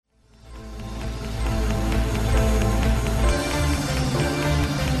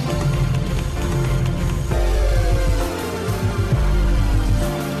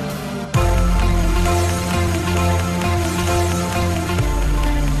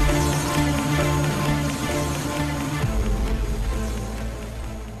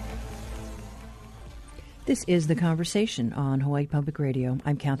This is The Conversation on Hawaii Public Radio.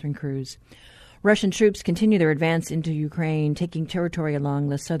 I'm Catherine Cruz. Russian troops continue their advance into Ukraine, taking territory along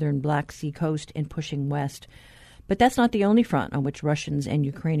the southern Black Sea coast and pushing west. But that's not the only front on which Russians and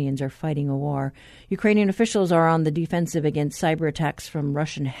Ukrainians are fighting a war. Ukrainian officials are on the defensive against cyber attacks from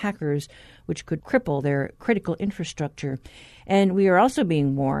Russian hackers, which could cripple their critical infrastructure. And we are also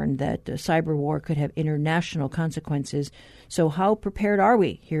being warned that the cyber war could have international consequences. So how prepared are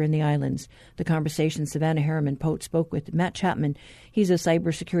we here in the islands? The Conversation, Savannah Harriman-Pote spoke with Matt Chapman. He's a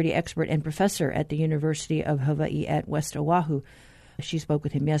cybersecurity expert and professor at the University of Hawaii at West Oahu. She spoke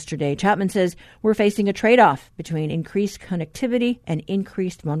with him yesterday. Chapman says we're facing a trade-off between increased connectivity and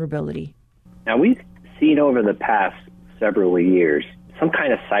increased vulnerability. Now, we've seen over the past several years some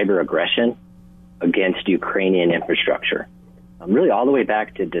kind of cyber aggression against Ukrainian infrastructure, really all the way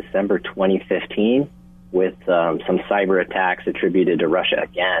back to December 2015 with some cyber attacks attributed to Russia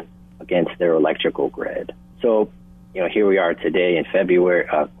again against their electrical grid. So, here we are today in February,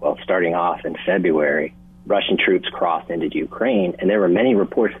 starting off in February, Russian troops crossed into Ukraine, and there were many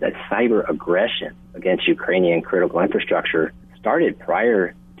reports that cyber aggression against Ukrainian critical infrastructure started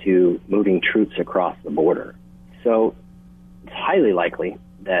prior to moving troops across the border. So it's highly likely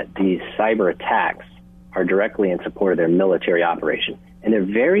that these cyber attacks are directly in support of their military operation, and they're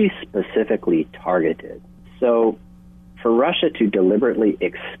very specifically targeted. So for Russia to deliberately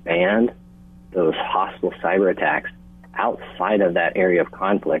expand those hostile cyber attacks outside of that area of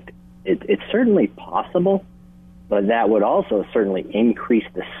conflict, it's certainly possible, but that would also certainly increase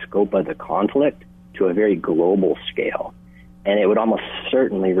the scope of the conflict to a very global scale. And it would almost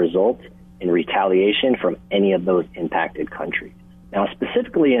certainly result in retaliation from any of those impacted countries. Now,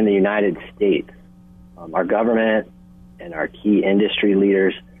 specifically in the United States, our government and our key industry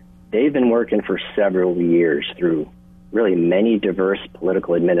leaders, they've been working for several years through really many diverse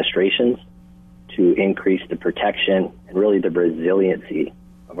political administrations to increase the protection and really the resiliency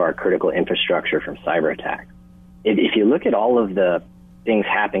of our critical infrastructure from cyber attacks. If you look at all of the things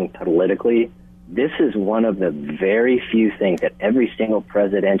happening politically, this is one of the very few things that every single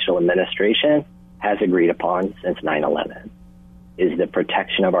presidential administration has agreed upon since 9/11, is the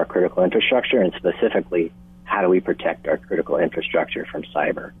protection of our critical infrastructure, and specifically, how do we protect our critical infrastructure from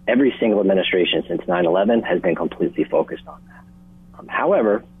cyber? Every single administration since 9/11 has been completely focused on that.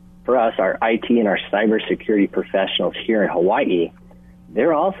 However, for us, our IT and our cybersecurity professionals here in Hawaii,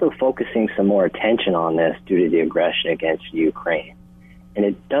 they're also focusing some more attention on this due to the aggression against Ukraine. And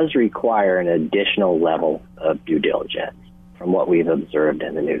it does require an additional level of due diligence from what we've observed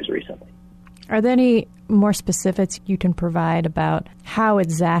in the news recently. Are there any more specifics you can provide about how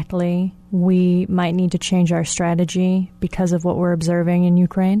exactly we might need to change our strategy because of what we're observing in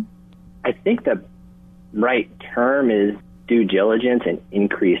Ukraine? I think the right term is due diligence and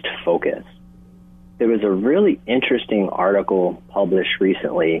increased focus. There was a really interesting article published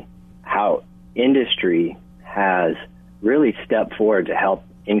recently how industry has really stepped forward to help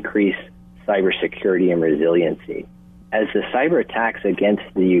increase cybersecurity and resiliency. As the cyber attacks against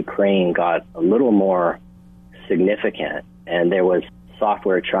the Ukraine got a little more significant, and there was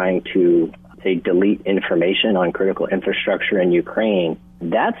software trying to, say, delete information on critical infrastructure in Ukraine,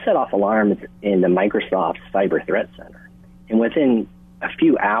 that set off alarms in the Microsoft Cyber Threat Center. And within a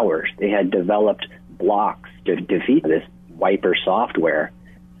few hours, they had developed blocks to defeat this wiper software.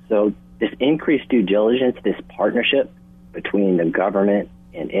 So this increased due diligence, this partnership between the government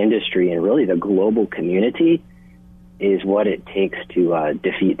and industry and really the global community is what it takes to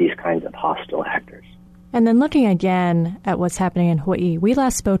defeat these kinds of hostile actors. And then looking again at what's happening in Hawaii, we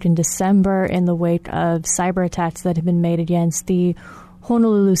last spoke in December in the wake of cyber attacks that have been made against the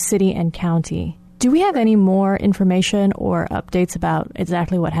Honolulu city and county. Do we have any more information or updates about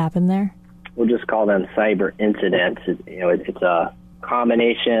exactly what happened there? We'll just call them cyber incidents. It's a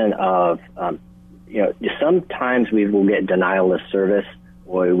combination of, sometimes we will get denial of service,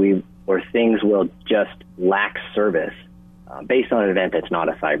 or things will just lack service based on an event that's not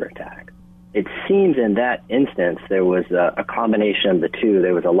a cyber attack. It seems in that instance there was a combination of the two.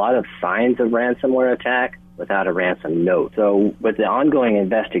 There was a lot of signs of ransomware attack without a ransom note. So with the ongoing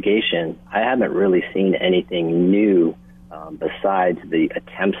investigation, I haven't really seen anything new besides the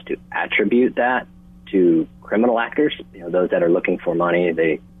attempts to attribute that to criminal actors, those that are looking for money.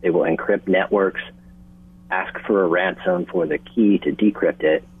 They will encrypt networks, ask for a ransom for the key to decrypt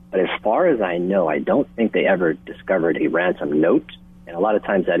it. But as far as I know, I don't think they ever discovered a ransom note. And a lot of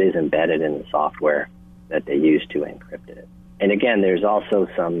times that is embedded in the software that they use to encrypt it. And again, there's also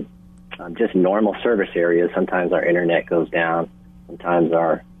some just normal service areas. Sometimes our internet goes down. Sometimes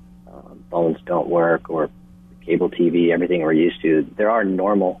our phones don't work, or cable TV, everything we're used to. There are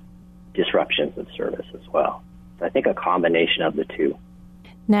normal disruptions of service as well. So I think a combination of the two.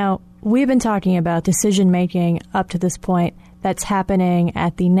 Now, we've been talking about decision-making up to this point that's happening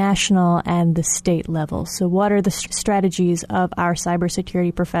at the national and the state level. So what are the strategies of our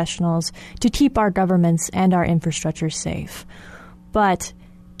cybersecurity professionals to keep our governments and our infrastructure safe? But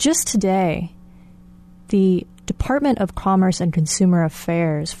just today, the Department of Commerce and Consumer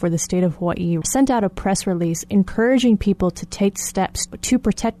Affairs for the state of Hawaii sent out a press release encouraging people to take steps to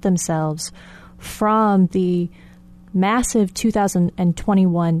protect themselves from the massive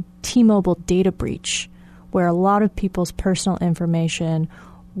 2021 T-Mobile data breach, where a lot of people's personal information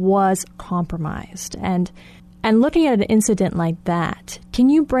was compromised. And looking at an incident like that, can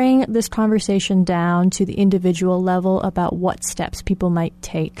you bring this conversation down to the individual level about what steps people might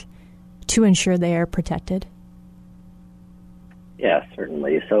take to ensure they are protected? Yeah,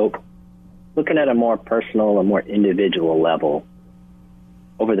 certainly. So looking at a more personal, a more individual level,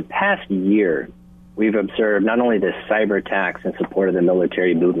 over the past year, we've observed not only the cyber attacks in support of the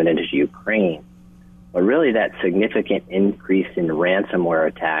military movement into Ukraine, but really that significant increase in ransomware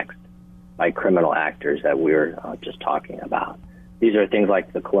attacks by criminal actors that we were just talking about. These are things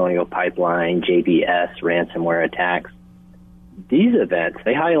like the Colonial Pipeline, JBS ransomware attacks. These events,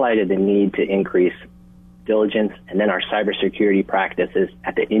 they highlighted the need to increase diligence and then our cybersecurity practices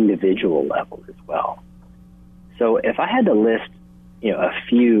at the individual level as well. So if I had to list, a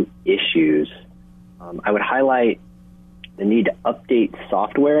few issues, I would highlight the need to update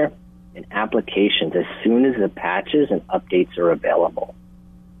software and applications as soon as the patches and updates are available.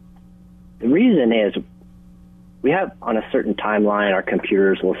 The reason is we have on a certain timeline, our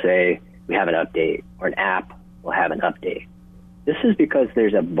computers will say we have an update, or an app will have an update. This is because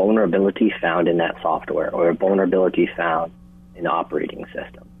there's a vulnerability found in that software or a vulnerability found in the operating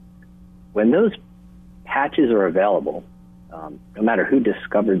system. When those patches are available, no matter who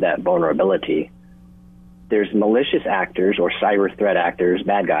discovered that vulnerability, there's malicious actors or cyber threat actors,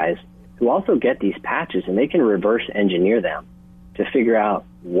 bad guys, who also get these patches and they can reverse engineer them to figure out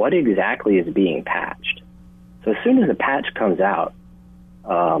what exactly is being patched. So as soon as the patch comes out,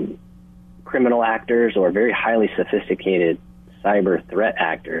 criminal actors or very highly sophisticated cyber threat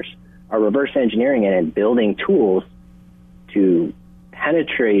actors are reverse engineering it and building tools to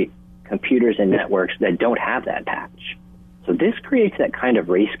penetrate computers and networks that don't have that patch. So this creates that kind of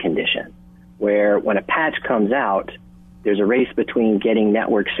race condition where when a patch comes out, there's a race between getting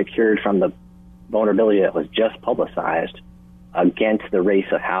networks secured from the vulnerability that was just publicized against the race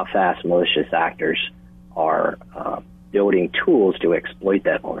of how fast malicious actors are building tools to exploit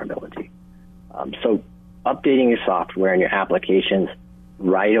that vulnerability. So updating your software and your applications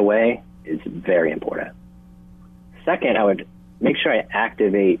right away is very important. Second, I would make sure I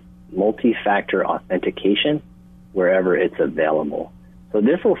activate multi-factor authentication wherever it's available. So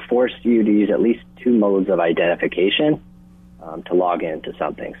this will force you to use at least two modes of identification to log into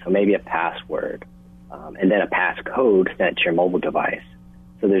something. So maybe a password and then a passcode sent to your mobile device.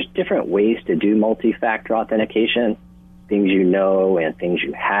 So there's different ways to do multi-factor authentication, things you know and things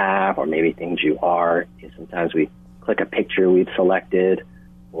you have, or maybe things you are. Sometimes we click a picture we've selected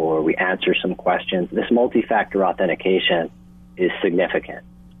or we answer some questions. This multi-factor authentication is significant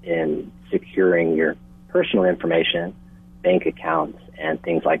in securing your personal information, bank accounts, and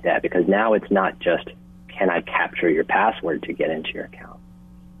things like that, because now it's not just, can I capture your password to get into your account?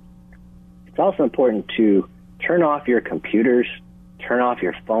 It's also important to turn off your computers, turn off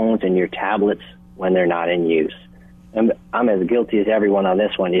your phones and your tablets when they're not in use. And I'm as guilty as everyone on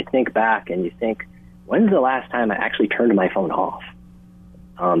this one. You think back and you think, when's the last time I actually turned my phone off?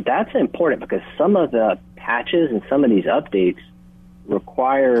 That's important because some of the patches and some of these updates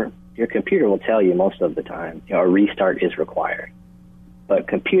require, your computer will tell you most of the time, a restart is required. But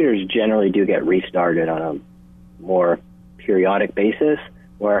computers generally do get restarted on a more periodic basis,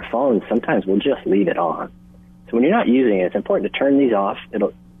 where our phones sometimes will just leave it on. So when you're not using it, it's important to turn these off.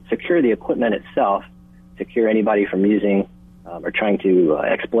 It'll secure the equipment itself, secure anybody from using or trying to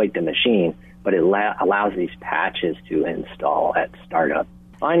exploit the machine, but it allows these patches to install at startup.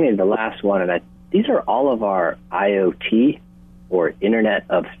 Finally, the last one, and these are all of our IoT or Internet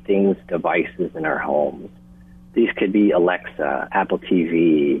of Things devices in our homes. These could be Alexa, Apple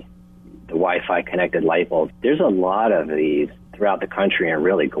TV, the Wi-Fi connected light bulbs. There's a lot of these throughout the country and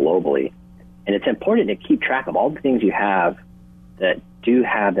really globally. And it's important to keep track of all the things you have that do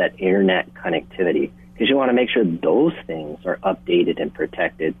have that internet connectivity, because you want to make sure those things are updated and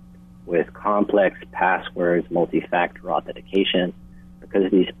protected with complex passwords, multi-factor authentication, because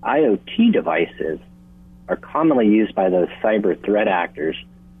these IoT devices are commonly used by those cyber threat actors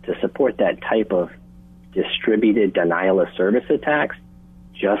to support that type of distributed denial of service attacks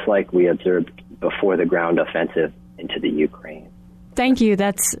just like we observed before the ground offensive into the Ukraine. Thank you.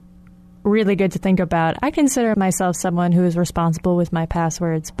 That's really good to think about. I consider myself someone who is responsible with my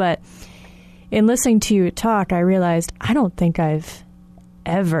passwords, but in listening to you talk, I realized I don't think I've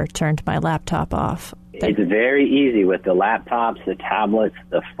ever turned my laptop off. It's very easy with the laptops, the tablets,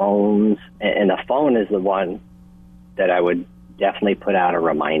 the phones, and the phone is the one that I would definitely put out a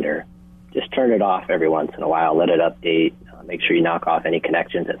reminder. Just turn it off every once in a while, let it update, make sure you knock off any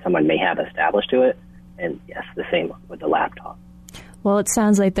connections that someone may have established to it, and yes, the same with the laptop. Well, it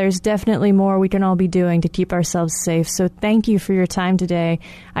sounds like there's definitely more we can all be doing to keep ourselves safe, so thank you for your time today.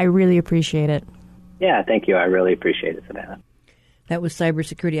 I really appreciate it. Yeah, thank you. I really appreciate it, Savannah. That was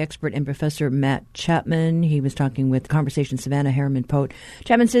cybersecurity expert and Professor Matt Chapman. He was talking with Conversation Savannah Harriman-Pote.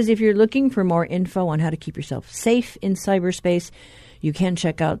 Chapman says if you're looking for more info on how to keep yourself safe in cyberspace, you can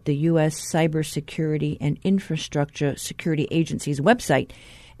check out the U.S. Cybersecurity and Infrastructure Security Agency's website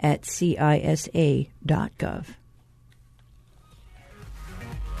at cisa.gov.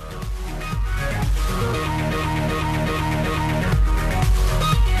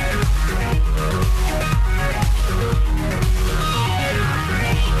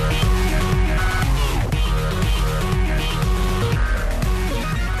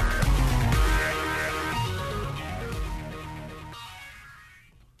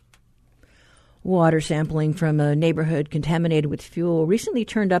 Water sampling from a neighborhood contaminated with fuel recently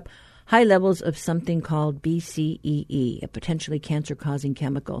turned up high levels of something called BCEE, a potentially cancer-causing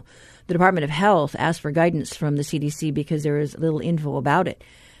chemical. The Department of Health asked for guidance from the CDC because there is little info about it.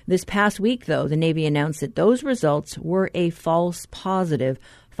 This past week, though, the Navy announced that those results were a false positive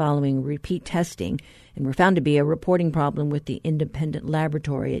following repeat testing and were found to be a reporting problem with the independent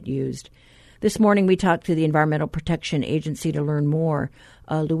laboratory it used. This morning, we talked to the Environmental Protection Agency to learn more.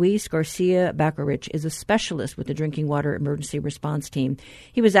 Luis Garcia Bacarich is a specialist with the Drinking Water Emergency Response Team.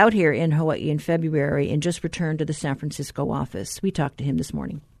 He was out here in Hawaii in February and just returned to the San Francisco office. We talked to him this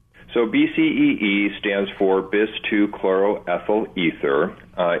morning. So BCEE stands for bis-2-chloroethyl ether.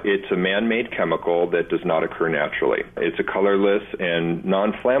 It's a man-made chemical that does not occur naturally. It's a colorless and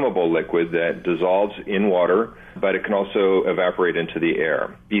non-flammable liquid that dissolves in water, but it can also evaporate into the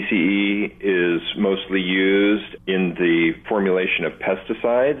air. BCE is mostly used in the formulation of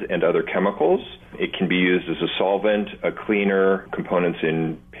pesticides and other chemicals. It can be used as a solvent, a cleaner, components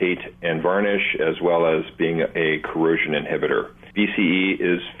in paint and varnish, as well as being a corrosion inhibitor. BCE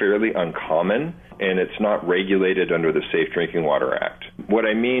is fairly uncommon, and it's not regulated under the Safe Drinking Water Act. What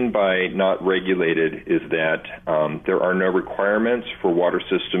I mean by not regulated is that there are no requirements for water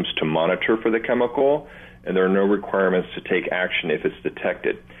systems to monitor for the chemical, and there are no requirements to take action if it's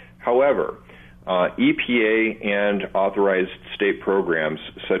detected. However, EPA and authorized state programs,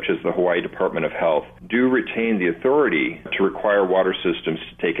 such as the Hawaii Department of Health, do retain the authority to require water systems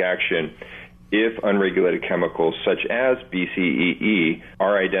to take action if unregulated chemicals such as BCEE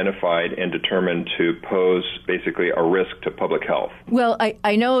are identified and determined to pose basically a risk to public health. Well,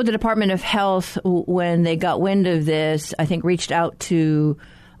 I know the Department of Health, when they got wind of this, I think reached out to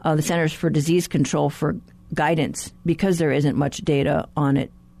the Centers for Disease Control for guidance because there isn't much data on it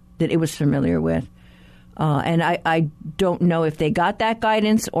that it was familiar with. And I don't know if they got that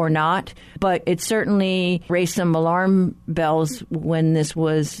guidance or not, but it certainly raised some alarm bells when this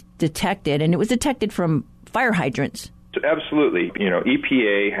was detected, and it was detected from fire hydrants. Absolutely.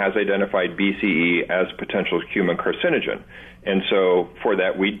 EPA has identified BCE as potential human carcinogen, and so for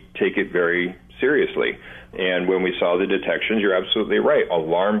that we take it very seriously. And when we saw the detections, you're absolutely right.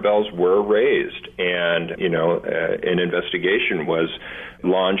 Alarm bells were raised, and an investigation was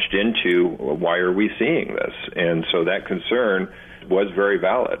launched into why are we seeing this? And so that concern was very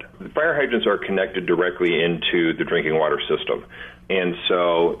valid. The fire hydrants are connected directly into the drinking water system. And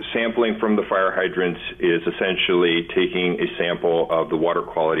so sampling from the fire hydrants is essentially taking a sample of the water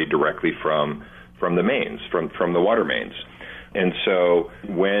quality directly from the mains, from the water mains. And so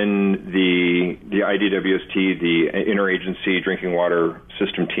when the IDWST, the Interagency Drinking Water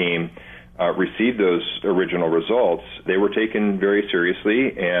System Team, received those original results, they were taken very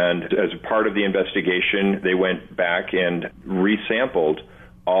seriously, and as a part of the investigation, they went back and resampled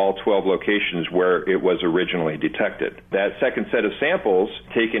all 12 locations where it was originally detected. That second set of samples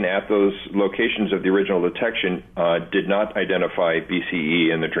taken at those locations of the original detection did not identify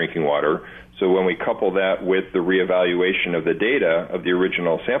BCE in the drinking water. So when we couple that with the reevaluation of the data of the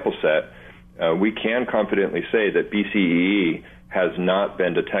original sample set, we can confidently say that BCE has not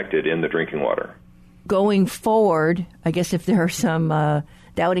been detected in the drinking water. Going forward, I guess if there are some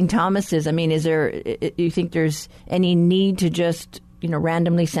doubting Thomases, you think there's any need to just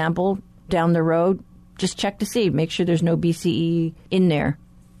randomly sample down the road? Just check to see, make sure there's no BCE in there.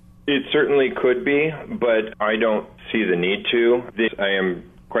 It certainly could be, but I don't see the need to. I'm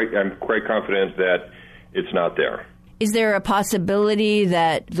quite confident that it's not there. Is there a possibility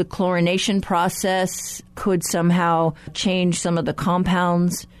that the chlorination process could somehow change some of the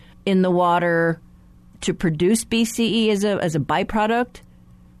compounds in the water to produce BCE as a byproduct?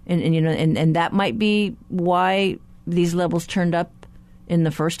 And that might be why these levels turned up in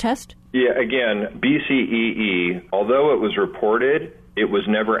the first test? Yeah, again, BCEE, although it was reported, it was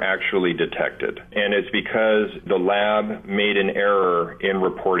never actually detected. And it's because the lab made an error in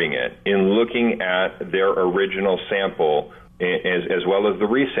reporting it. In looking at their original sample, as well as the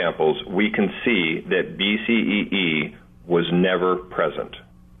resamples, we can see that BCEE was never present.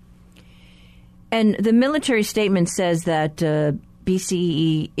 And the military statement says that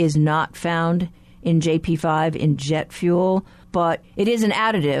BCEE is not found in JP5 in jet fuel, but it is an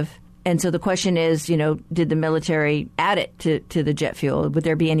additive. And so the question is, did the military add it to the jet fuel? Would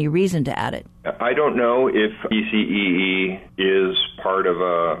there be any reason to add it? I don't know if BCEE is part of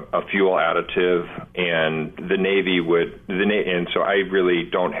a fuel additive, and the Navy would. And so I really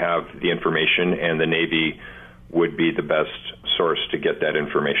don't have the information, and the Navy would be the best source to get that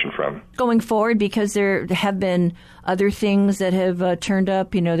information from. Going forward, because there have been other things that have turned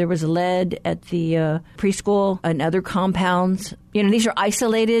up, there was lead at the preschool and other compounds. These are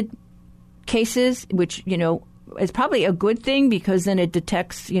isolated cases, which, is probably a good thing because then it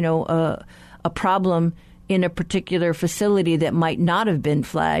detects, a problem in a particular facility that might not have been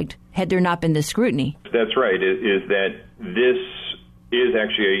flagged had there not been this scrutiny. That's right, is that this is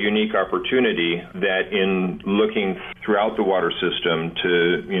actually a unique opportunity that in looking throughout the water system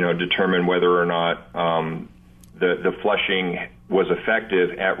to, determine whether or not the flushing was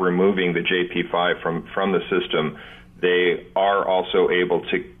effective at removing the JP5 from the system, they are also able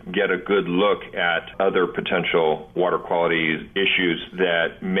to get a good look at other potential water quality issues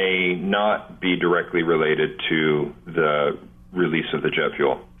that may not be directly related to the release of the jet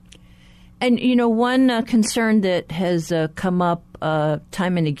fuel. And, one concern that has come up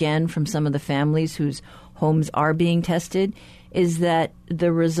time and again from some of the families whose homes are being tested is that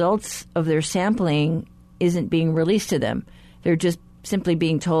the results of their sampling isn't being released to them. They're just simply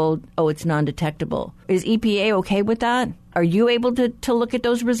being told, oh, it's non-detectable. Is EPA okay with that? Are you able to look at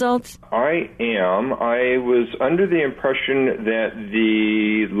those results? I am. I was under the impression that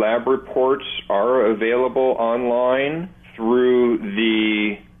the lab reports are available online through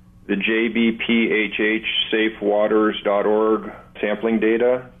the JBPHH safewaters.org sampling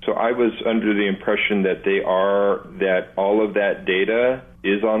data. So I was under the impression that all of that data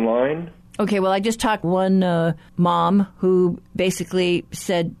is online. Okay, well, I just talked to one mom who basically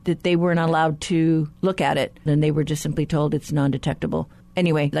said that they weren't allowed to look at it, and they were just simply told it's non-detectable.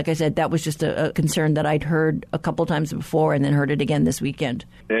 Anyway, like I said, that was just a concern that I'd heard a couple times before and then heard it again this weekend.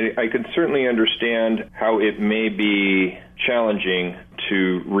 I can certainly understand how it may be challenging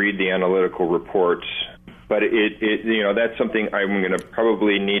to read the analytical reports, but that's something I'm going to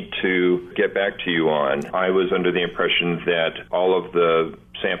probably need to get back to you on. I was under the impression that all of the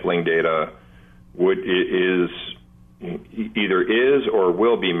sampling data either is or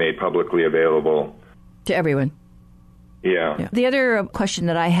will be made publicly available to everyone. Yeah. The other question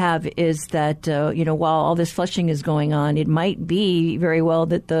that I have is that, while all this flushing is going on, it might be very well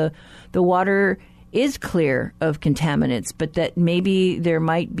that the water is clear of contaminants, but that maybe there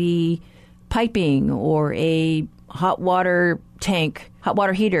might be piping or a hot water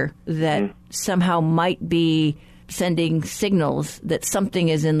heater that somehow might be sending signals that something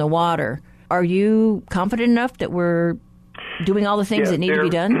is in the water. Are you confident enough that we're doing all the things that need to be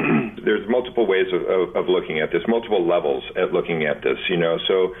done? There's multiple ways of looking at this, multiple levels at looking at this.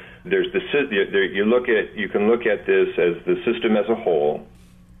 So there's you can look at this as the system as a whole.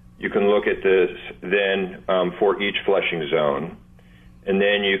 You can look at this then for each flushing zone, and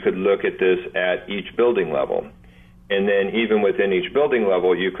then you could look at this at each building level. And then even within each building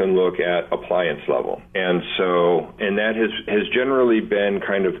level, you can look at appliance level. And that has generally been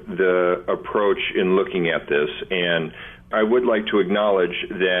kind of the approach in looking at this. And I would like to acknowledge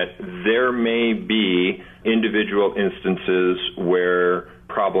that there may be individual instances where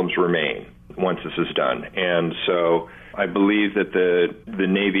problems remain once this is done. And so I believe that the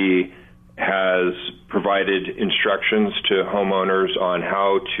Navy has provided instructions to homeowners on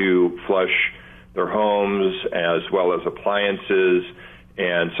how to flush their homes as well as appliances,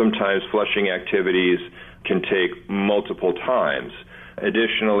 and sometimes flushing activities can take multiple times.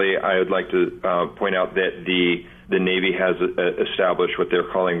 Additionally, I would like to point out that the Navy has established what they're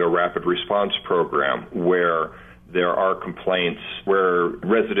calling the Rapid Response Program, where there are complaints where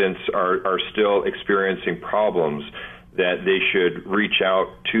residents are still experiencing problems that they should reach out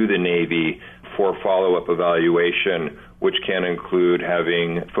to the Navy for follow-up evaluation, which can include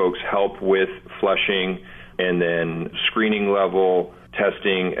having folks help with flushing and then screening level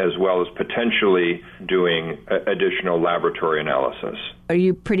testing, as well as potentially doing additional laboratory analysis. Are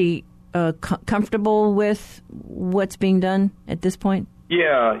you pretty comfortable with what's being done at this point?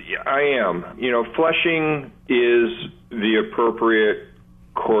 Yeah, I am. Flushing is the appropriate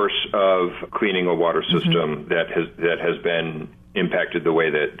course of cleaning a water system that has been impacted the way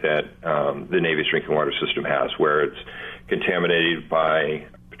that the Navy's drinking water system has, where it's contaminated by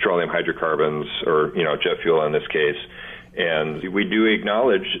petroleum hydrocarbons or jet fuel in this case. And we do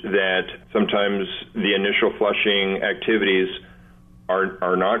acknowledge that sometimes the initial flushing activities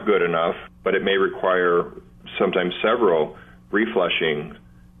are not good enough, but it may require sometimes several reflushing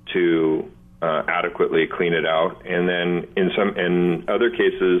to adequately clean it out. And then in other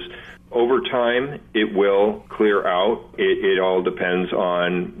cases, over time, it will clear out. It all depends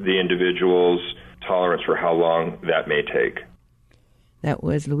on the individual's tolerance for how long that may take. That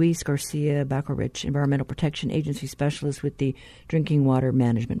was Luis Garcia Bacorich, Environmental Protection Agency Specialist with the Drinking Water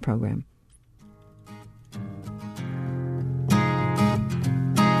Management Program.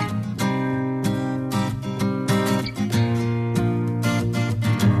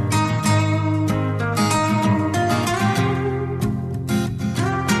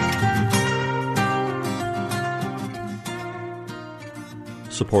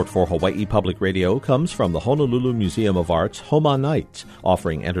 Support for Hawaii Public Radio comes from the Honolulu Museum of Art's Homa Nights,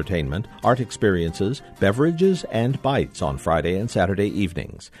 offering entertainment, art experiences, beverages, and bites on Friday and Saturday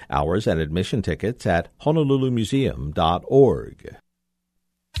evenings. Hours and admission tickets at honolulumuseum.org.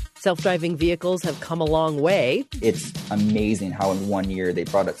 Self-driving vehicles have come a long way. It's amazing how in 1 year they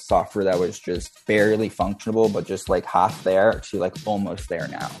brought a software that was just barely functionable, but just like half there to like almost there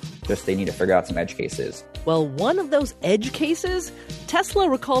now. Just they need to figure out some edge cases. Well, one of those edge cases, Tesla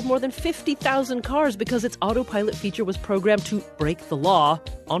recalled more than 50,000 cars because its autopilot feature was programmed to break the law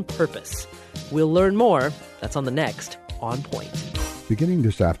on purpose. We'll learn more. That's on the next On Point. Beginning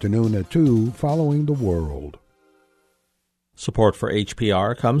this afternoon at 2, Following the World. Support for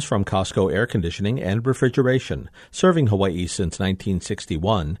HPR comes from Costco Air Conditioning and Refrigeration, serving Hawaii since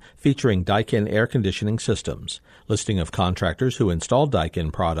 1961, featuring Daikin air conditioning systems. Listing of contractors who install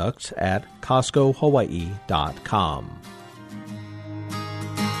Daikin products at CostcoHawaii.com.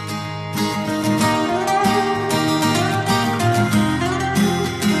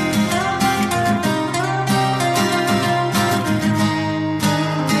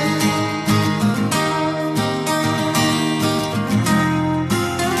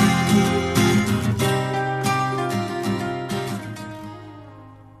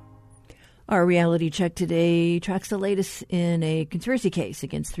 Our reality check today tracks the latest in a conspiracy case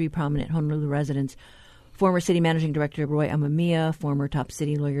against 3 prominent Honolulu residents: former city managing director Roy Amamiya, former top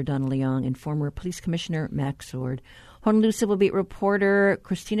city lawyer Donna Leong, and former police commissioner Max Sword. Honolulu Civil Beat reporter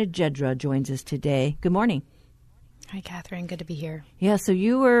Christina Jedra joins us today. Good morning. Hi, Catherine. Good to be here. Yeah, so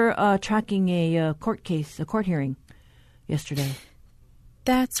you were tracking a court hearing yesterday.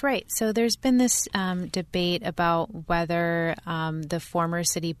 That's right. So there's been this debate about whether the former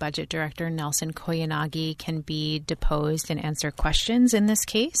city budget director, Nelson Koyanagi, can be deposed and answer questions in this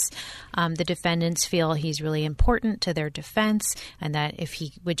case. The defendants feel he's really important to their defense and that if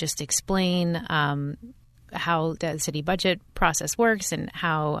he would just explain how the city budget process works and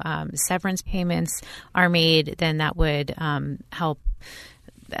how severance payments are made, then that would help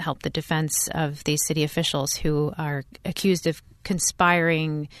the defense of these city officials who are accused of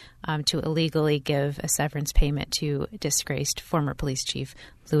conspiring to illegally give a severance payment to disgraced former police chief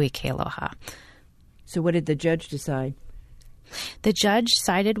Louis Kealoha. So what did the judge decide? The judge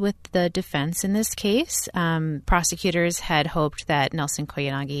sided with the defense in this case. Prosecutors had hoped that Nelson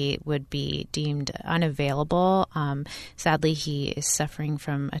Koyanagi would be deemed unavailable. Sadly, he is suffering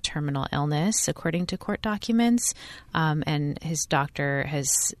from a terminal illness, according to court documents, and his doctor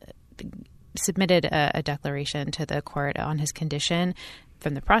has submitted a declaration to the court on his condition.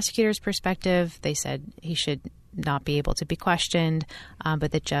 From the prosecutor's perspective, they said he should not be able to be questioned,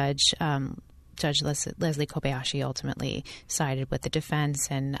 but the Judge Leslie Kobayashi ultimately sided with the defense,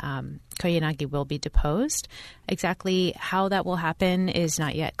 and Koyanagi will be deposed. Exactly how that will happen is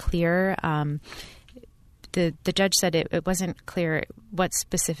not yet clear. The judge said it wasn't clear what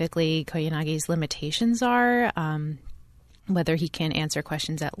specifically Koyanagi's limitations are, whether he can answer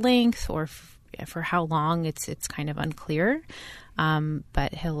questions at length or for how long. It's kind of unclear,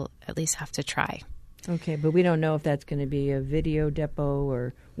 but he'll at least have to try. Okay, but we don't know if that's going to be a video depo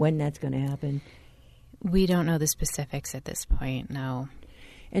or when that's going to happen. We don't know the specifics at this point, no.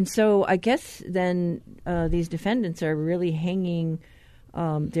 And so I guess then these defendants are really hanging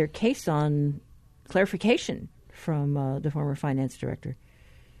their case on clarification from the former finance director.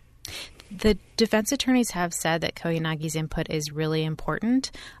 The defense attorneys have said that Koyanagi's input is really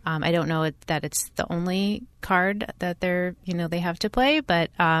important. I don't know that it's the only card that they have to play, but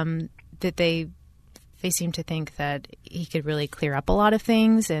that they seem to think that he could really clear up a lot of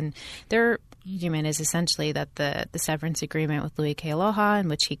things. And their argument is essentially that the severance agreement with Louis Kealoha, in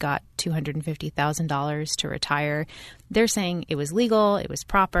which he got $250,000 to retire, they're saying it was legal, it was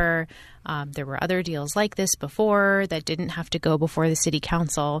proper. There were other deals like this before that didn't have to go before the city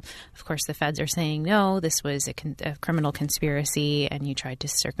council. Of course, the feds are saying, no, this was a criminal conspiracy and you tried to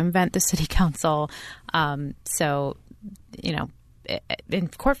circumvent the city council. So, in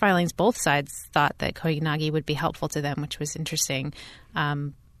court filings, both sides thought that Koyanagi would be helpful to them, which was interesting.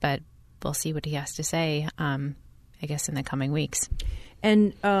 But we'll see what he has to say, I guess, in the coming weeks.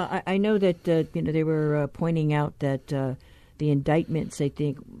 And I know that they were pointing out that the indictments, I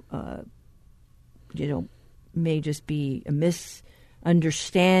think, may just be a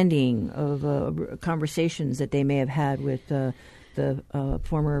misunderstanding of conversations that they may have had with the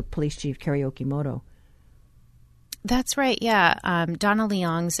former police chief Kerry Okimoto. That's right, yeah. Donna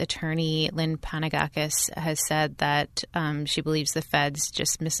Leong's attorney, Lynn Panagakis, has said that she believes the feds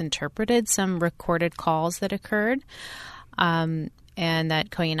just misinterpreted some recorded calls that occurred, and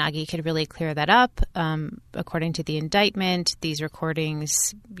that Koyanagi could really clear that up. According to the indictment, these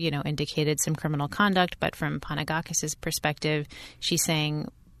recordings, indicated some criminal conduct, but from Panagakis' perspective, she's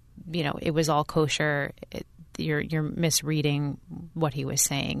saying, it was all kosher. You're misreading what he was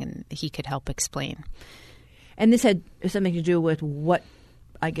saying, and he could help explain. And this had something to do with what,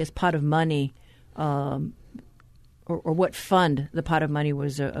 I guess, pot of money or what fund the pot of money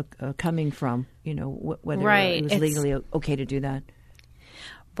was coming from, whether it was legally okay to do that.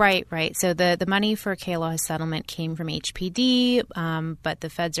 Right. So the money for Kealoha's settlement came from HPD, but the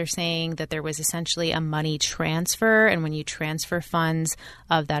feds are saying that there was essentially a money transfer, and when you transfer funds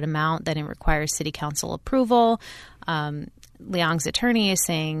of that amount, then it requires city council approval. Leong's attorney is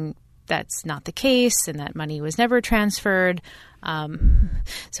saying that's not the case and that money was never transferred.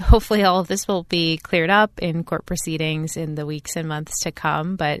 So hopefully all of this will be cleared up in court proceedings in the weeks and months to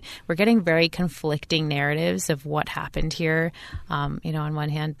come. But we're getting very conflicting narratives of what happened here. On one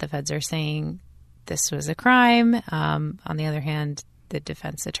hand, the feds are saying this was a crime. On the other hand, the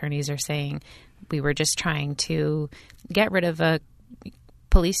defense attorneys are saying we were just trying to get rid of a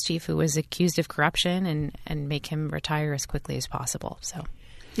police chief who was accused of corruption and make him retire as quickly as possible. So.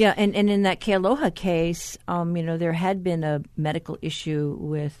 Yeah, and in that Kealoha case, there had been a medical issue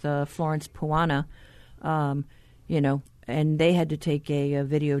with Florence Puana, and they had to take a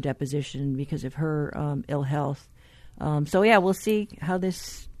video deposition because of her ill health. We'll see how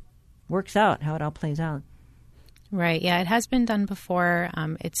this works out, how it all plays out. Right. Yeah, it has been done before.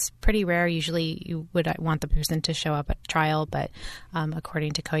 It's pretty rare. Usually you would want the person to show up at trial, but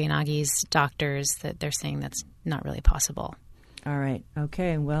according to Koyanagi's doctors, that they're saying that's not really possible. All right.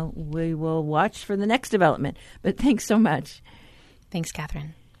 Okay. Well, we will watch for the next development. But thanks so much. Thanks,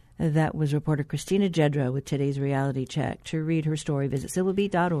 Catherine. That was reporter Christina Jedra with today's Reality Check. To read her story, visit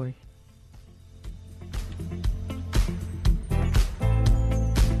civilbeat.org.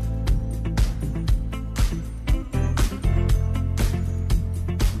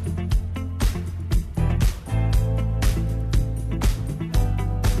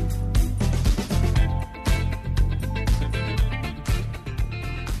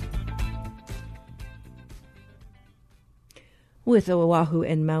 With Oahu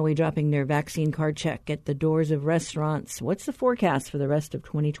and Maui dropping their vaccine card check at the doors of restaurants, what's the forecast for the rest of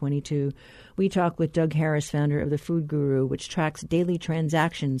 2022? We talk with Doug Harris, founder of The Food Guru, which tracks daily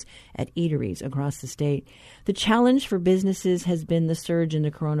transactions at eateries across the state. The challenge for businesses has been the surge in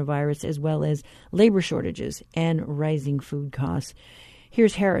the coronavirus, as well as labor shortages and rising food costs.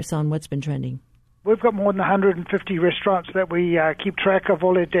 Here's Harris on what's been trending. We've got more than 150 restaurants that we keep track of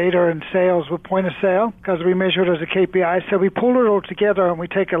all their data and sales with point of sale because we measure it as a KPI. So we pull it all together and we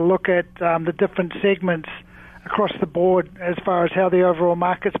take a look at the different segments across the board as far as how the overall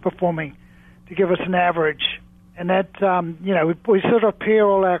market's performing to give us an average. And that, we sort of pair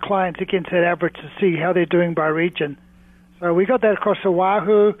all our clients against that average to see how they're doing by region. So we got that across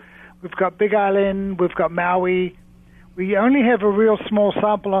Oahu. We've got Big Island. We've got Maui. We only have a real small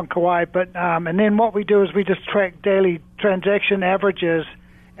sample on Kauai, but and then what we do is we just track daily transaction averages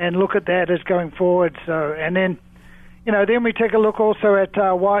and look at that as going forward. So, and then, then we take a look also at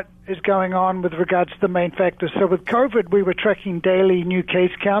what is going on with regards to the main factors. So with COVID, we were tracking daily new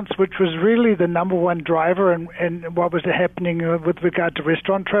case counts, which was really the number one driver in what was happening with regard to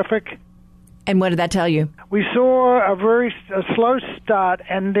restaurant traffic. And what did that tell you? We saw a slow start,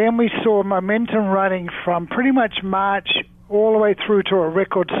 and then we saw momentum running from pretty much March all the way through to a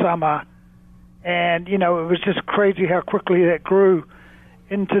record summer. And, it was just crazy how quickly that grew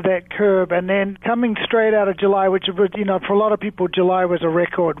into that curve. And then coming straight out of July, which was, for a lot of people, July was a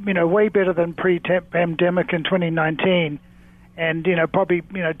record, way better than pre-pandemic in 2019. And, probably,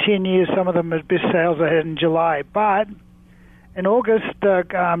 10 years, some of them had best sales I had in July. But in August, the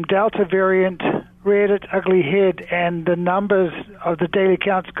Delta variant reared its ugly head, and the numbers of the daily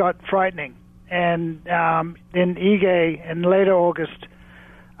counts got frightening. And then EPA in later August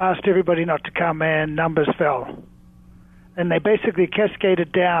asked everybody not to come, and numbers fell. And they basically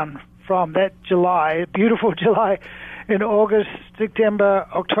cascaded down from that July, beautiful July, in August, September,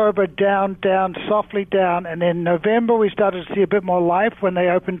 October, down, softly down. And then November, we started to see a bit more life when they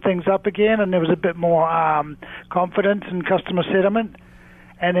opened things up again, and there was a bit more confidence in customer sentiment.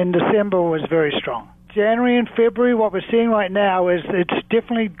 And then December was very strong. January and February, what we're seeing right now is it's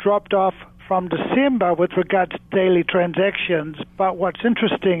definitely dropped off from December with regards to daily transactions. But what's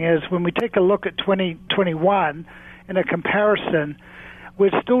interesting is when we take a look at 2021 in a comparison,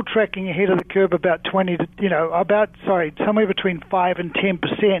 we're still tracking ahead of the curve about somewhere between 5 and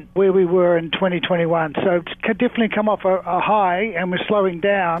 10% where we were in 2021. So it's definitely come off a high, and we're slowing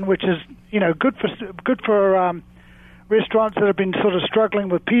down, which is good for restaurants that have been sort of struggling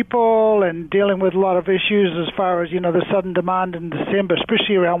with people and dealing with a lot of issues as far as the sudden demand in December,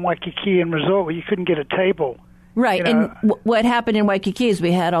 especially around Waikiki and Resort, where you couldn't get a table. Right, and what happened in Waikiki is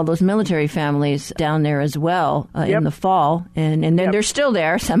we had all those military families down there as well in the fall, and then they're still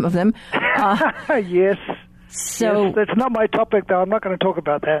there, some of them. Yes. So yes, that's not my topic, though. I'm not going to talk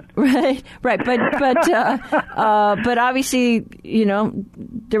about that. Right. But obviously,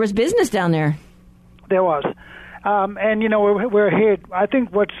 there was business down there. There was. And, we're ahead. I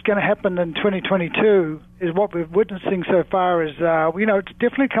think what's going to happen in 2022 is what we're witnessing so far is, it's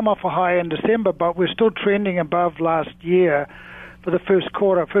definitely come off a high in December, but we're still trending above last year for the first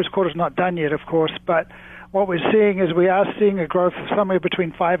quarter. First quarter's not done yet, of course, but what we're seeing is we are seeing a growth of somewhere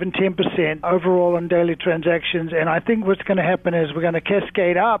between 5 and 10% overall in daily transactions. And I think what's going to happen is we're going to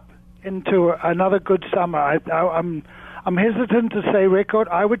cascade up into another good summer. I'm hesitant to say record.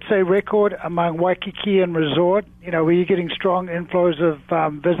 I would say record among Waikiki and Resort, where you're getting strong inflows of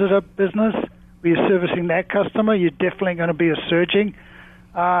visitor business, where you're servicing that customer. You're definitely going to be a surging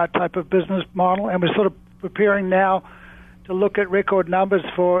type of business model. And we're sort of preparing now to look at record numbers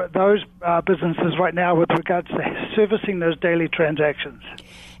for those businesses right now with regards to servicing those daily transactions.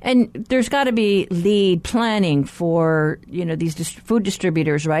 And there's got to be lead planning for these food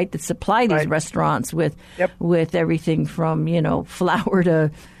distributors, right, that supply these restaurants with everything from flour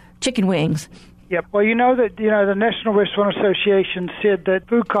to chicken wings. Yep. Well, that the National Restaurant Association said that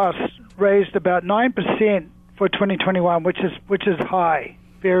food costs raised about 9% for 2021, which is high,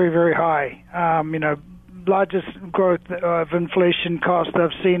 very, very high. Largest growth of inflation cost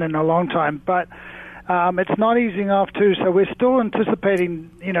I've seen in a long time, but. It's not easing off too, so we're still anticipating,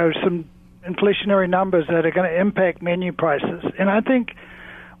 some inflationary numbers that are going to impact menu prices. And I think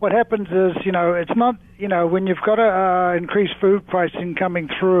what happens is, it's not, when you've got a increased food pricing coming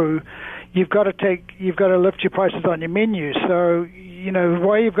through, you've got to lift your prices on your menu. So,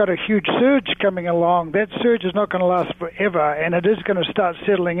 while you've got a huge surge coming along, that surge is not going to last forever, and it is going to start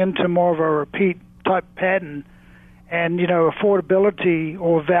settling into more of a repeat type pattern. And, affordability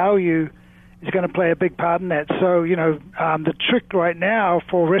or value is going to play a big part in that. So, the trick right now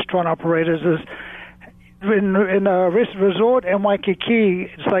for restaurant operators is in a resort and Waikiki,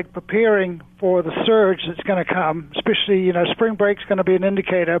 it's like preparing for the surge that's going to come, especially, spring break's going to be an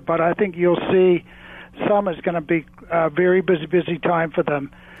indicator, but I think you'll see summer's going to be a very busy time for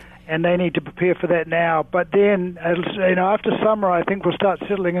them, and they need to prepare for that now. But then, after summer, I think we'll start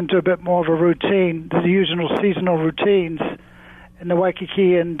settling into a bit more of a routine, the usual seasonal routines in the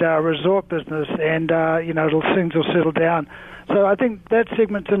Waikiki and resort business, and things will settle down. So I think that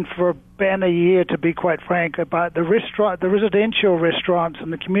segment's in for a banner year, to be quite frank. But the residential restaurants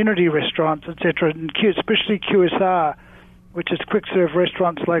and the community restaurants, etc., and especially QSR, which is quick serve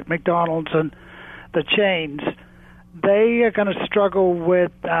restaurants like McDonald's and the chains, they are going to struggle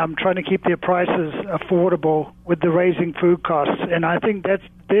with trying to keep their prices affordable with the raising food costs. And I think that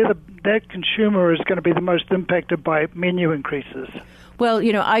consumer is going to be the most impacted by menu increases. Well,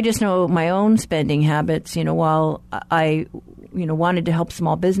 I just know my own spending habits. While I, wanted to help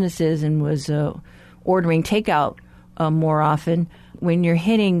small businesses and was ordering takeout more often. When you're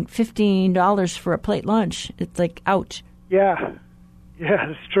hitting $15 for a plate lunch, it's like, ouch. Yeah,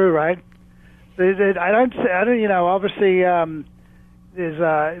 it's true, right? I don't, obviously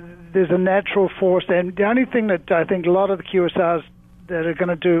there's a natural force, and the only thing that I think a lot of the QSRs that are going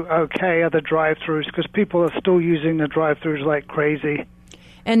to do okay are the drive-thrus, because people are still using the drive-thrus like crazy.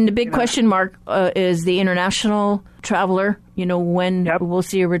 And the big question mark is the international traveler, when we'll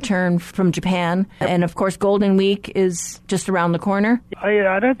see a return from Japan. Yep. And, of course, Golden Week is just around the corner.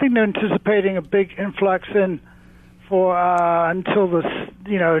 I don't think they're anticipating a big influx in for until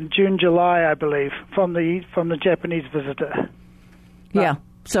June, July, I believe, from the Japanese visitor. Yeah.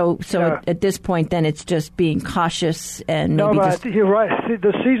 So at this point, then it's just being cautious and maybe you're right. See,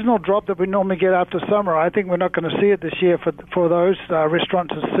 the seasonal drop that we normally get after summer, I think we're not going to see it this year for those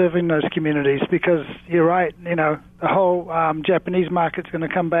restaurants serving those communities, because you're right. The whole Japanese market's going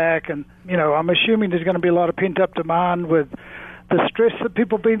to come back, and I'm assuming there's going to be a lot of pent up demand with the stress that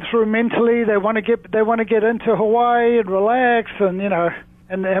people have been through mentally. They want to get into Hawaii and relax, and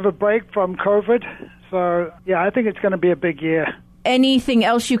and have a break from COVID. So I think it's going to be a big year. Anything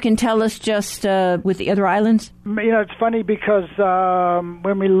else you can tell us just with the other islands? It's funny because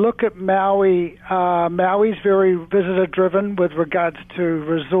when we look at Maui, Maui's very visitor-driven with regards to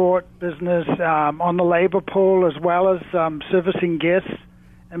resort business on the labor pool, as well as servicing guests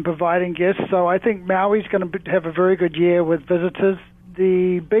and providing guests. So I think Maui's going to have a very good year with visitors.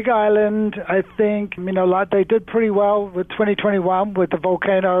 The Big Island, I think, they did pretty well with 2021 with the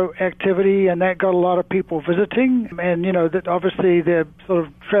volcano activity, and that got a lot of people visiting. And, that obviously they're sort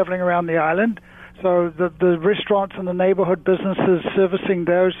of traveling around the island. So the restaurants and the neighborhood businesses servicing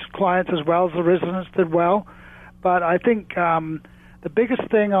those clients as well as the residents did well. But I think the biggest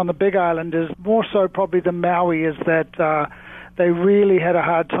thing on the Big Island is more so probably than Maui is that they really had a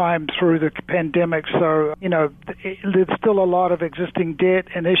hard time through the pandemic. So, there's still a lot of existing debt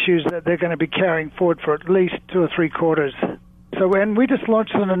and issues that they're going to be carrying forward for at least 2 or 3 quarters. So when we just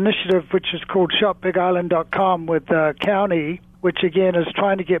launched an initiative which is called shopbigisland.com with the county, which again is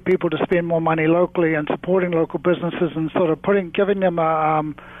trying to get people to spend more money locally and supporting local businesses and sort of giving them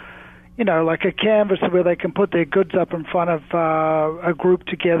like a canvas where they can put their goods up in front of a group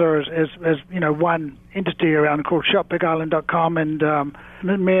together as one entity around called shopbigisland.com. And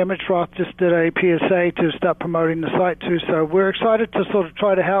Mayor Mitch Roth just did a PSA to start promoting the site too. So we're excited to sort of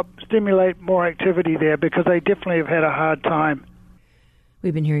try to help stimulate more activity there, because they definitely have had a hard time.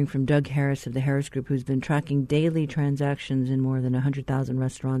 We've been hearing from Doug Harris of the Harris Group, who's been tracking daily transactions in more than 100,000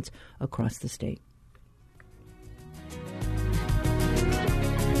 restaurants across the state.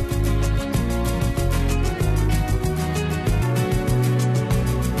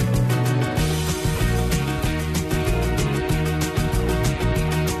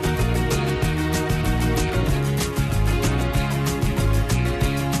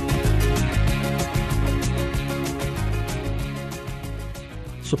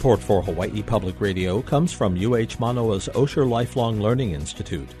 Support for Hawaii Public Radio comes from UH Manoa's Osher Lifelong Learning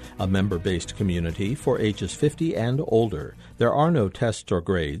Institute, a member-based community for ages 50 and older. There are no tests or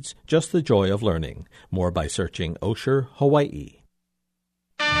grades, just the joy of learning. More by searching Osher Hawaii.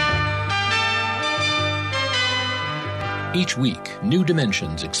 Each week, New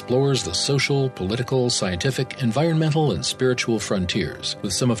Dimensions explores the social, political, scientific, environmental, and spiritual frontiers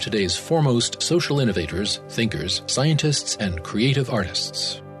with some of today's foremost social innovators, thinkers, scientists, and creative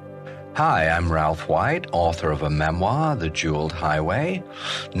artists. Hi, I'm Ralph White, author of a memoir, The Jeweled Highway.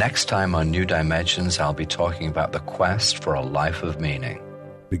 Next time on New Dimensions, I'll be talking about the quest for a life of meaning.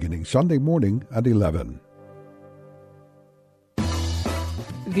 Beginning Sunday morning at 11.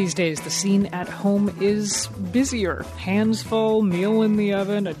 These days, the scene at home is busier. Hands full, meal in the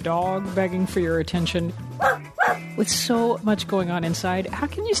oven, a dog begging for your attention. With so much going on inside, how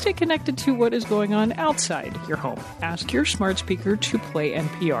can you stay connected to what is going on outside your home? Ask your smart speaker to play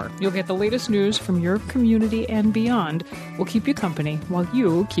NPR. You'll get the latest news from your community and beyond. We'll keep you company while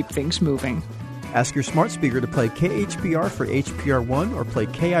you keep things moving. Ask your smart speaker to play KHPR for HPR1 or play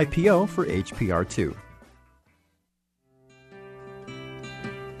KIPO for HPR2.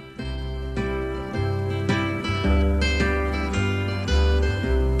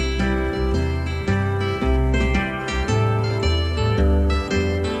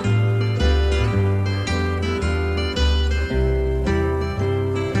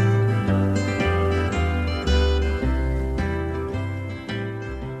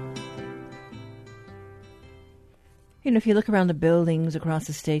 If you look around the buildings across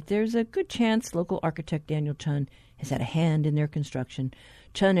the state, there's a good chance local architect Daniel Chun has had a hand in their construction.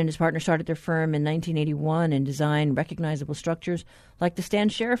 Chun and his partner started their firm in 1981 and designed recognizable structures like the Stan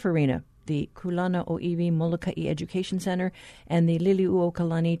Sheriff Arena the Kulana Oiwi Molokai Education Center, and the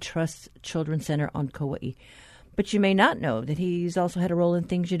Liliuokalani Trust Children's Center on Kauai. But you may not know that he's also had a role in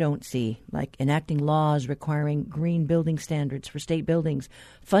things you don't see, like enacting laws requiring green building standards for state buildings,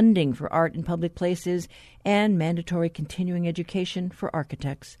 funding for art in public places, and mandatory continuing education for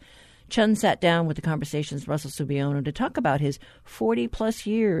architects. Chun sat down with the Conversation's Russell Subiono to talk about his 40-plus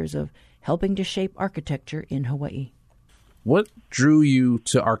years of helping to shape architecture in Hawaii. What drew you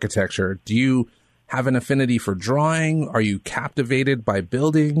to architecture? Do you have an affinity for drawing? Are you captivated by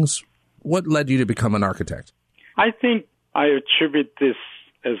buildings? What led you to become an architect? I think I attribute this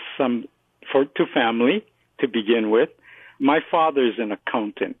as to family to begin with. My father is an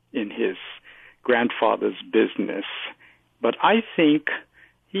accountant in his grandfather's business, but I think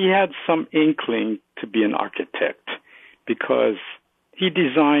he had some inkling to be an architect because he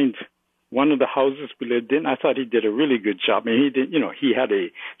designed one of the houses we lived in. I thought he did a really good job. And he had a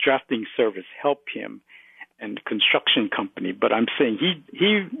drafting service help him and construction company. But I'm saying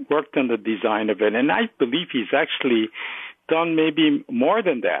he worked on the design of it. And I believe he's actually done maybe more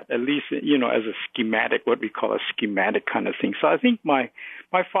than that, at least, as a schematic, what we call a schematic kind of thing. So I think my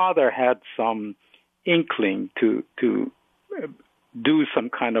father had some inkling to do some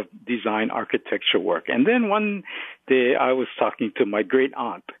kind of design architecture work. And then one day I was talking to my great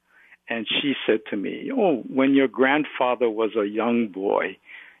aunt, and she said to me, when your grandfather was a young boy,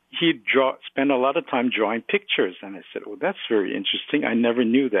 he'd spend a lot of time drawing pictures. And I said, that's very interesting. I never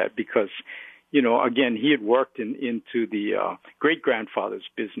knew that because, again, he had worked into the great-grandfather's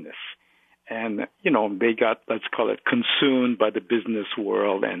business. And, they got, let's call it, consumed by the business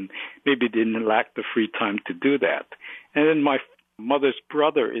world and maybe didn't lack the free time to do that. And then my mother's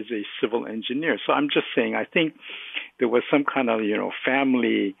brother is a civil engineer. So I'm just saying, I think there was some kind of,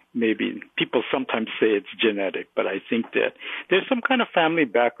 family, maybe people sometimes say it's genetic, but I think that there's some kind of family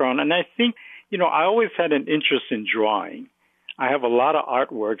background. And I think, I always had an interest in drawing. I have a lot of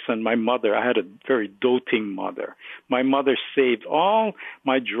artworks, and my mother, I had a very doting mother. My mother saved all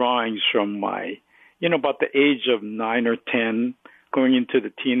my drawings from my, about the age of 9 or 10, going into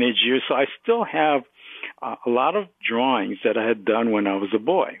the teenage years. So I still have a lot of drawings that I had done when I was a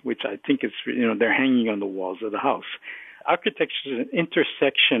boy, which I think is, they're hanging on the walls of the house. Architecture is an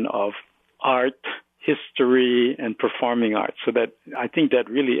intersection of art, history, and performing arts. So that I think that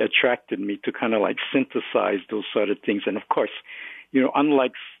really attracted me to kind of like synthesize those sort of things. And of course,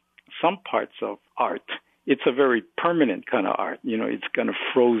 unlike some parts of art, it's a very permanent kind of art. It's kind of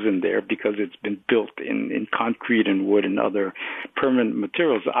frozen there because it's been built in concrete and wood and other permanent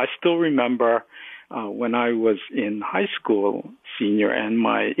materials. I still remember when I was in high school, senior, and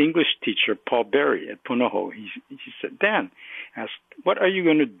my English teacher, Paul Berry at Punahou, he said, Dan, asked, what are you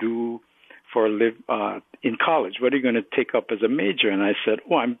going to do in college? What are you going to take up as a major? And I said,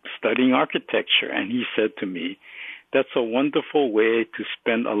 I'm studying architecture. And he said to me, that's a wonderful way to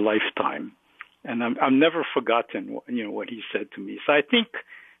spend a lifetime. And I've never forgotten, what he said to me. So I think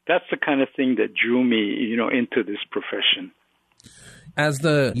that's the kind of thing that drew me, into this profession. As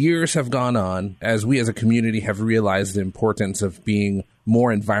the years have gone on, as we as a community have realized the importance of being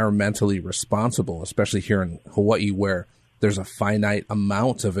more environmentally responsible, especially here in Hawaii where there's a finite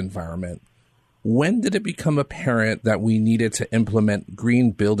amount of environment, when did it become apparent that we needed to implement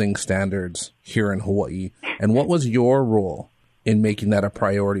green building standards here in Hawaii? And what was your role in making that a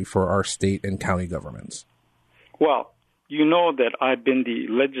priority for our state and county governments? Well, you know that I've been the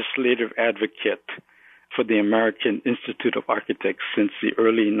legislative advocate for the American Institute of Architects since the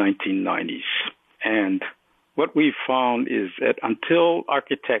early 1990s. And what we've found is that until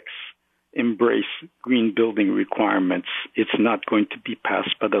architects embrace green building requirements, it's not going to be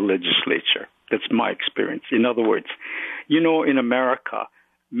passed by the legislature. That's my experience. In other words, in America,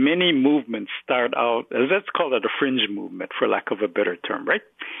 many movements start out, let's call it a fringe movement, for lack of a better term, right?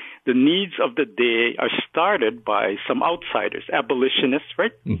 The needs of the day are started by some outsiders, abolitionists,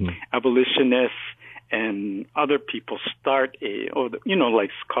 right? Mm-hmm. Abolitionists and other people start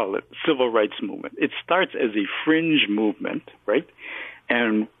let's call it civil rights movement. It starts as a fringe movement, right?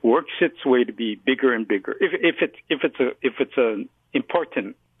 And works its way to be bigger and bigger. If it's an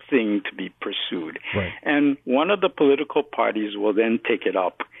important thing to be pursued. Right. And one of the political parties will then take it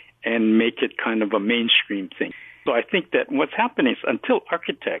up and make it kind of a mainstream thing. So I think that what's happening is until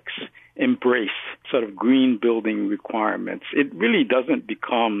architects embrace sort of green building requirements, it really doesn't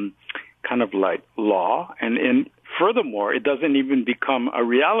become kind of like law. And furthermore, it doesn't even become a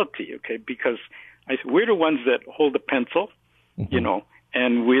reality, okay? Because we're the ones that hold the pencil, mm-hmm.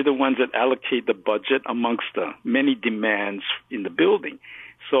 And we're the ones that allocate the budget amongst the many demands in the building.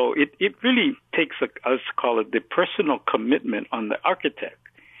 So it really takes, let's call it the personal commitment on the architect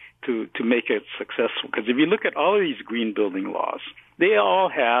to make it successful. Because if you look at all of these green building laws, they all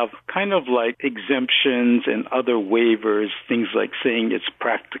have kind of like exemptions and other waivers, things like saying it's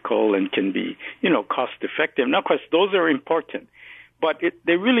practical and can be, cost effective. Now, of course, those are important. But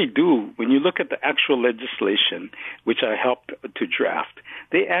they really do, when you look at the actual legislation, which I helped to draft,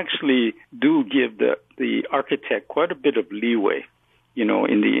 they actually do give the architect quite a bit of leeway, in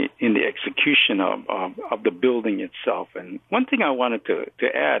the execution of the building itself. And one thing I wanted to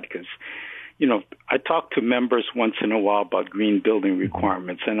add, because, I talk to members once in a while about green building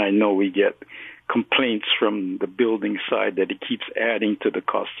requirements, and I know we get complaints from the building side that it keeps adding to the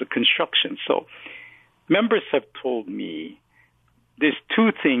cost of construction. So members have told me there's two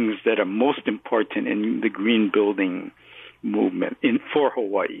things that are most important in the green building movement for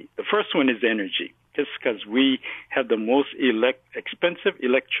Hawaii. The first one is energy, just because we have the most expensive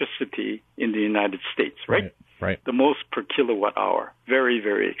electricity in the United States, right? Right. The most per kilowatt hour. Very,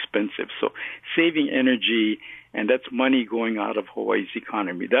 very expensive. So saving energy, and that's money going out of Hawaii's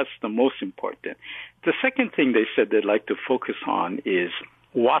economy. That's the most important. The second thing they said they'd like to focus on is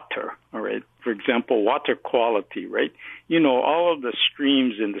water, all right? For example, water quality, right? All of the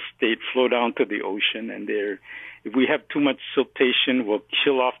streams in the state flow down to the ocean, and if we have too much siltation, we'll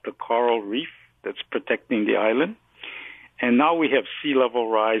kill off the coral reef that's protecting the island. And now we have sea level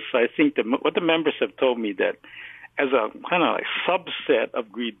rise. So I think what the members have told me that as a kind of like subset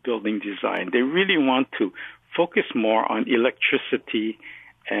of green building design, they really want to focus more on electricity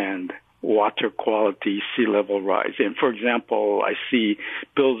and water quality, sea level rise. And for example, I see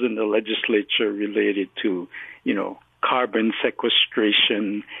bills in the legislature related to, carbon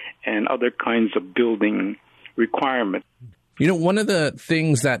sequestration and other kinds of building requirements. One of the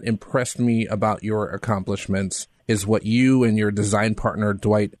things that impressed me about your accomplishments is what you and your design partner,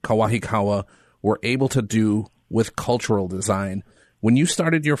 Dwight Kawahikawa, were able to do with cultural design. When you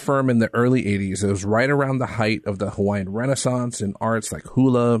started your firm in the early 80s, it was right around the height of the Hawaiian Renaissance in arts like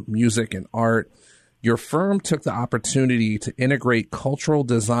hula, music, and art. Your firm took the opportunity to integrate cultural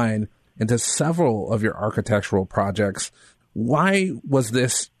design into several of your architectural projects. Why was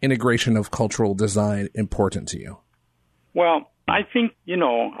this integration of cultural design important to you? Well, I think,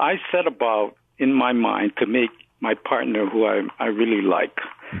 I set about in my mind to make my partner, who I really like,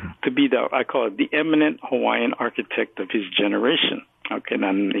 to be I call it the eminent Hawaiian architect of his generation. Okay,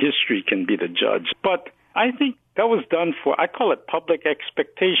 and history can be the judge. But I think that was done I call it public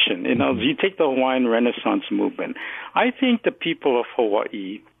expectation. You take the Hawaiian Renaissance movement. I think the people of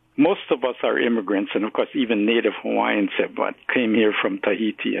Hawaii, most of us are immigrants, and of course even native Hawaiians came here from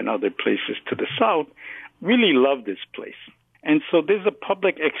Tahiti and other places to the south, really love this place. And so there's a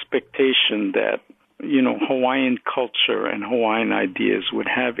public expectation that, Hawaiian culture and Hawaiian ideas would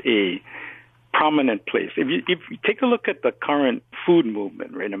have a prominent place. If you take a look at the current food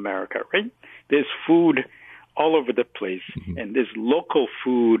movement in America, right? There's food all over the place, and this local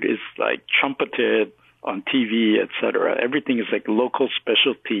food is like trumpeted on TV, etc. Everything is like local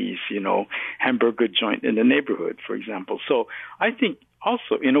specialties, hamburger joint in the neighborhood, for example. So I think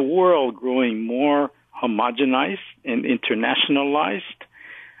also in a world growing more homogenized and internationalized,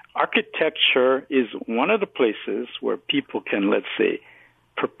 architecture is one of the places where people can, let's say,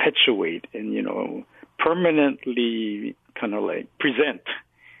 perpetuate and, permanently kind of like present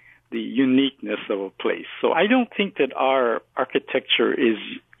the uniqueness of a place. So I don't think that our architecture is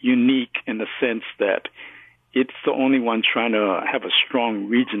unique in the sense that it's the only one trying to have a strong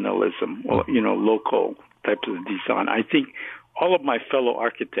regionalism or, local type of design. I think all of my fellow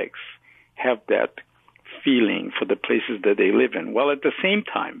architects have that feeling for the places that they live in. Well, at the same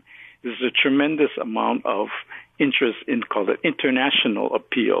time, there's a tremendous amount of interest in, call it, international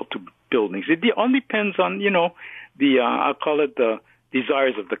appeal to buildings. It all depends on, I'll call it the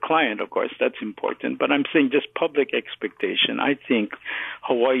desires of the client, of course. That's important. But I'm saying just public expectation. I think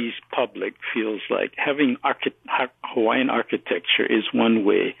Hawaii's public feels like having Hawaiian architecture is one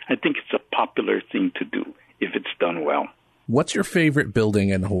way. I think it's a popular thing to do if it's done well. What's your favorite building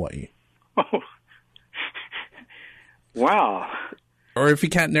in Hawaii? Oh, wow. Or if you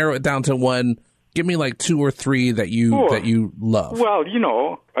can't narrow it down to one, give me like two or three that you love. Well,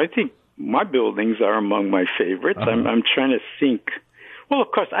 I think my buildings are among my favorites. I'm trying to think. Well,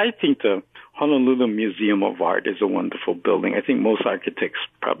 of course, I think the Honolulu Museum of Art is a wonderful building. I think most architects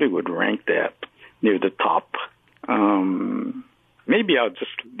probably would rank that near the top. Maybe I'll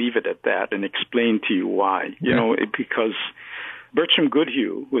just leave it at that and explain to you why. Because Bertram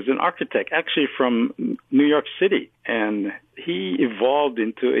Goodhue was an architect, actually from New York City, and he evolved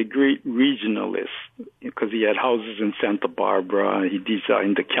into a great regionalist because he had houses in Santa Barbara. He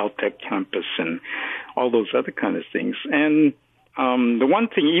designed the Caltech campus and all those other kind of things. And The one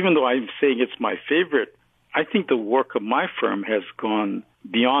thing, even though I'm saying it's my favorite, I think the work of my firm has gone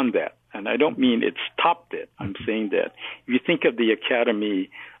beyond that. And I don't mean it's topped it. I'm saying that if you think of the Academy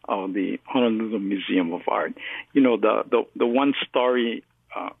of the Honolulu Museum of Art, the one-story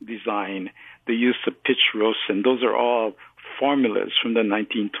design, the use of pitch roofs, and those are all formulas from the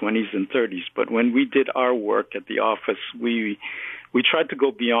 1920s and 30s. But when we did our work at the office, we tried to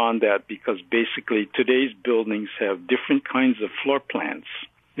go beyond that because basically today's buildings have different kinds of floor plans.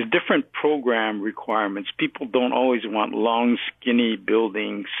 There's different program requirements. People don't always want long, skinny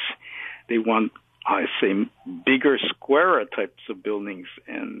buildings. They want, I say, bigger, squarer types of buildings,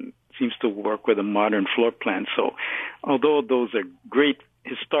 and seems to work with a modern floor plan. So although those are great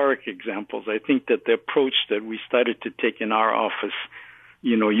historic examples, I think that the approach that we started to take in our office,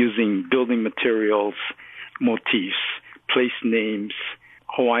 using building materials, motifs, place names,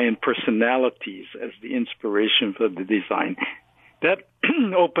 Hawaiian personalities as the inspiration for the design, that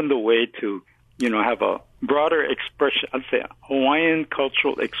opened the way to, have a broader expression, I'd say Hawaiian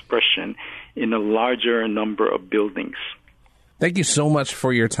cultural expression in a larger number of buildings. Thank you so much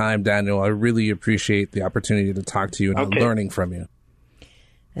for your time, Daniel. I really appreciate the opportunity to talk to you, and I'm learning from you.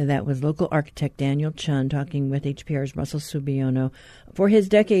 And that was local architect Daniel Chun talking with HPR's Russell Subiono. For his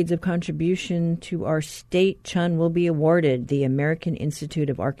decades of contribution to our state, Chun will be awarded the American Institute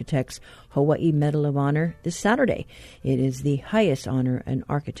of Architects Hawaii Medal of Honor this Saturday. It is the highest honor an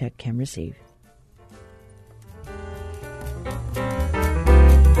architect can receive.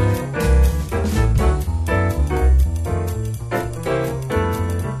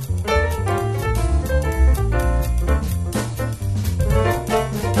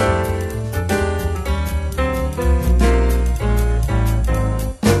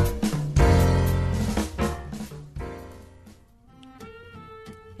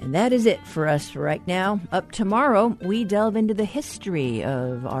 And that is it for us right now. Up tomorrow, we delve into the history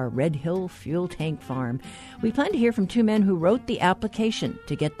of our Red Hill fuel tank farm. We plan to hear from two men who wrote the application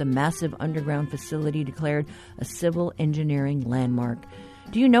to get the massive underground facility declared a civil engineering landmark.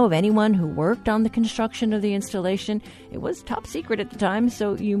 Do you know of anyone who worked on the construction of the installation? It was top secret at the time,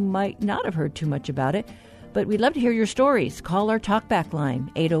 so you might not have heard too much about it. But we'd love to hear your stories. Call our talkback line,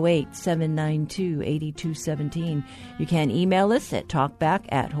 808-792-8217. You can email us at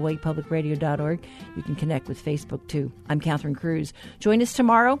talkback@hawaiipublicradio.org. You can connect with Facebook, too. I'm Catherine Cruz. Join us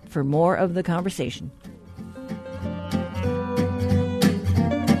tomorrow for more of the conversation.